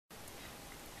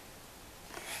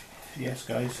Yes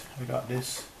guys, I got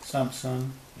this Samsung.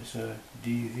 It's a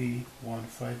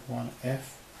DV151F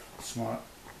smart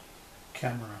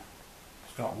camera.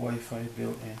 It's got Wi-Fi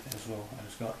built in as well, and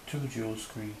it's got two dual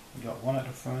screen. You got one at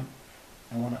the front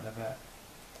and one at the back.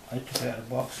 I took it out of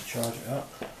the box to charge it up.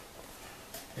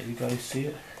 If you guys see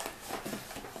it,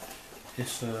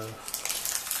 it's a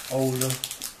older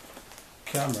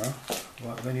camera,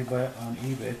 but when you buy it on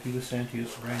eBay, people saying to you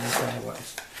it's a brand new camera, but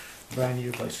it's brand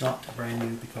new, but it's not brand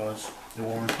new because the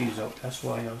warranty is out. That's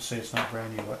why I would say it's not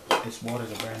brand new, but it's bought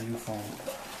as a brand new phone.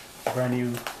 Brand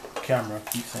new camera,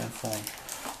 keep saying phone.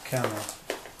 Camera.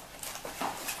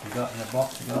 You got in the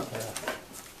box, you got the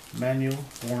manual,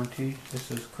 warranty. This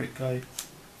is quick guide,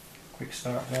 quick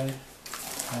start guide,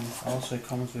 and also it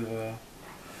comes with a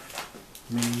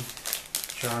mini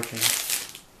charging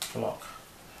block.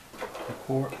 The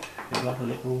port, you got a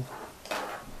little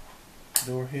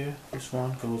door here. This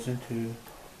one goes into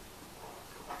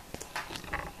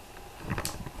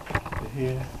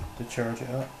here to charge it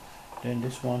up. Then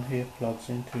this one here plugs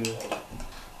into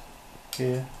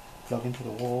here, plug into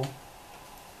the wall,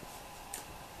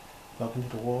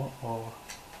 or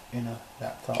in a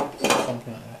laptop,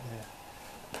 something like that there.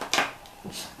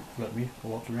 Let me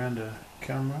walk around the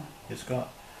camera. It's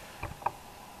got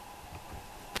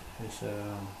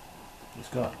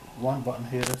one button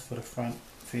here, that's for the front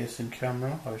facing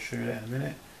camera. I'll show you that in a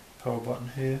minute. Power button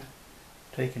here,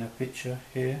 taking a picture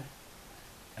here,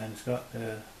 and it's got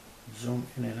the zoom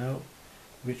in and out,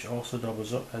 which also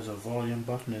doubles up as a volume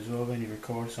button as well when you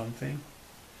record something.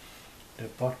 The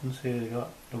buttons here, you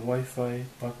got the Wi-Fi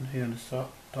button here on the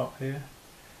top here,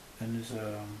 and there's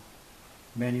a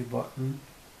menu button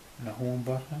and a home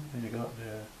button, and you got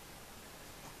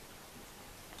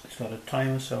it's got a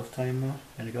timer, self timer,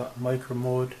 and you got micro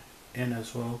mode in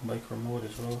as well,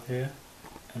 here,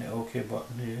 and the OK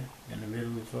button here in the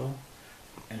middle as well,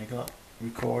 and you got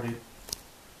record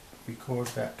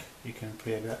back. You can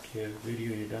play back your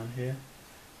video you done here.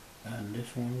 And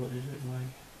this one, what is it,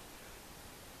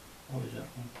 what is that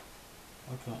one?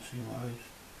 I can't see my eyes.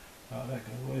 Oh, that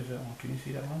goes. What is that one? Can you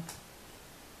see that one?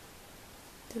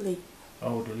 Delete.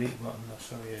 Oh, delete button. Oh,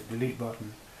 sorry, yeah, delete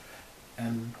button.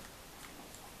 And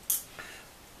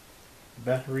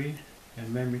battery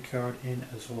and memory card in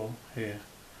as well here.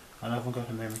 I haven't got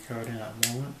a memory card in at the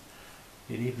moment.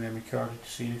 You need a memory card to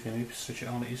see anything. Maybe switch it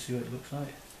on, let you see what it looks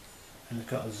like. And it's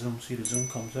got a zoom. See, the zoom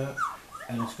comes out,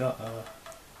 and it's got a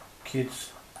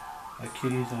kiddies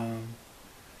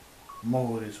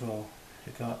mode as well.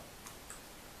 It got.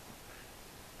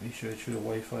 Let me show you through the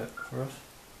Wi-Fi first.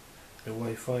 The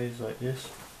Wi-Fi is like this.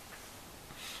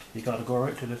 You got to go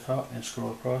right to the top and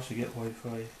scroll across to get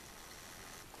Wi-Fi.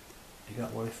 You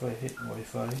got Wi-Fi, hit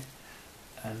Wi-Fi,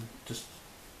 and just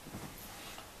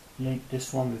link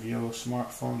this one with your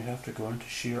smartphone. You have to go into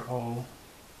share all.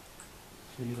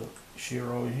 So you look, share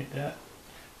all, and hit that.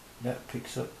 That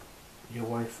picks up your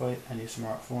Wi-Fi and your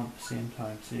smartphone at the same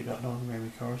time. So you got no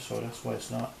memory card, so that's why it's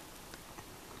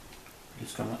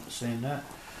coming up saying that.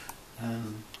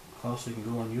 And also you can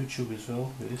go on YouTube as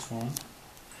well with this one,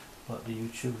 but the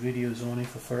YouTube video is only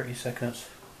for 30 seconds.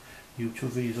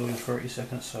 YouTube video is only 30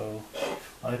 seconds, so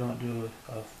I don't do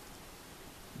a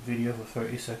video for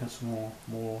 30 seconds more.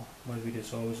 My video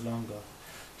is always longer.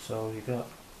 So you got,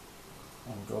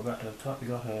 I'll go back to the top, you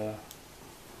got a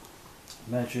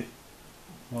magic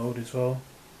mode as well,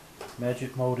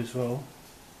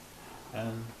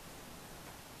 and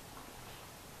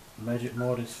magic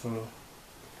mode is for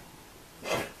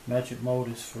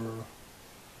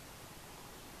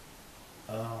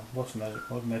what's magic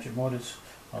mode? Magic mode is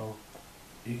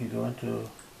you can go into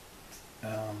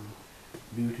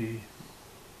beauty.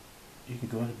 You can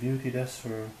go into beauty. That's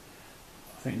for,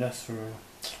 I think that's for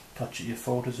touching your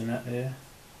photos and that there.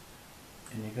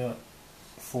 And you got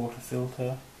photo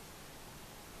filter,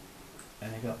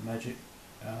 and you got magic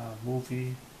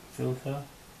movie filter,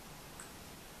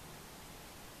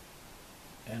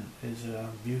 and there's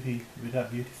beauty. With that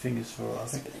beauty thing is for, I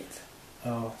think,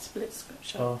 split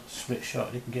shot. Split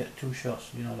shot. You can get two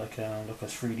shots. You know, like a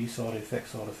 3D sort of effect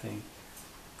sort of thing.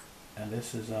 And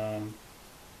this is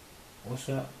what's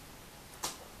that?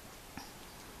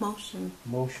 Motion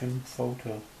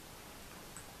photo.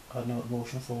 I don't know what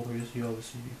motion photo is. You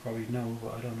probably know,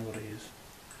 but I don't know what it is.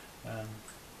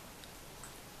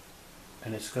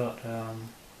 And it's got a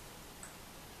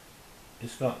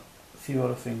few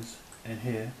other things in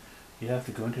here. You have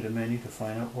to go into the menu to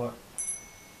find out what.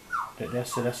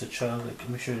 That's a child. Let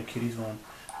me show you the kiddies one.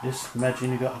 This,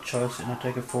 imagine you got a child sitting and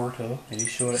take a photo, and you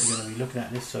sure that you're going to be looking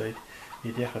at this side.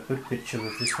 You have to put a picture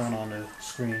with this one on the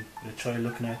screen. The child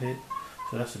looking at it.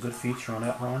 So that's a good feature on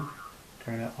that one.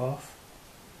 Turn that off.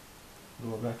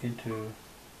 go back into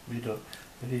middle.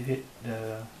 If you hit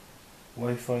the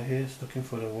Wi-Fi here, it's looking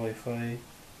for the Wi-Fi.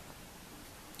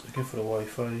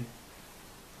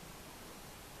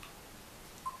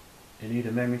 You need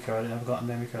a memory card. I've got a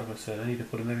memory card. Like I said, I need to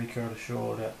put a memory card to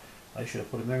show that I should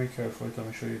have put a memory card before I come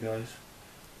and show you guys.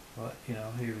 But you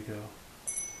know, here we go.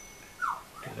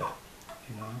 Get that,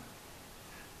 you know.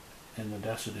 And then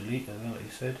that's a delete as well, like you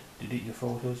said. Delete your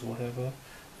photos or whatever.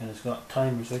 And it's got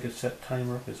timers, so I could set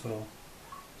timer up as well.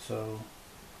 So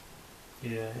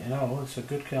yeah, you know, it's a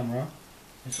good camera.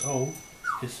 It's old.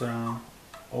 It's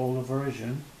older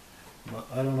version, but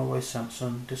I don't know why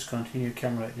Samsung discontinued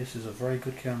camera like this. Is a very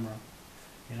good camera,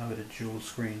 you know, with a dual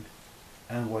screen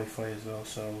and Wi-Fi as well.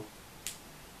 So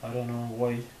I don't know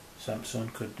why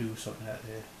Samsung could do something like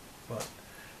that, but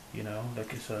you know,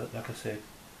 like I said,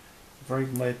 very,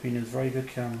 in my opinion, it's a very good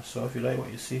camera. So if you like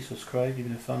what you see, subscribe, give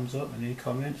me a thumbs up, and any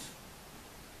comments,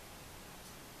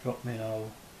 drop me and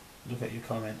I'll look at your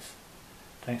comments.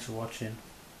 Thanks for watching.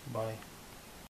 Bye.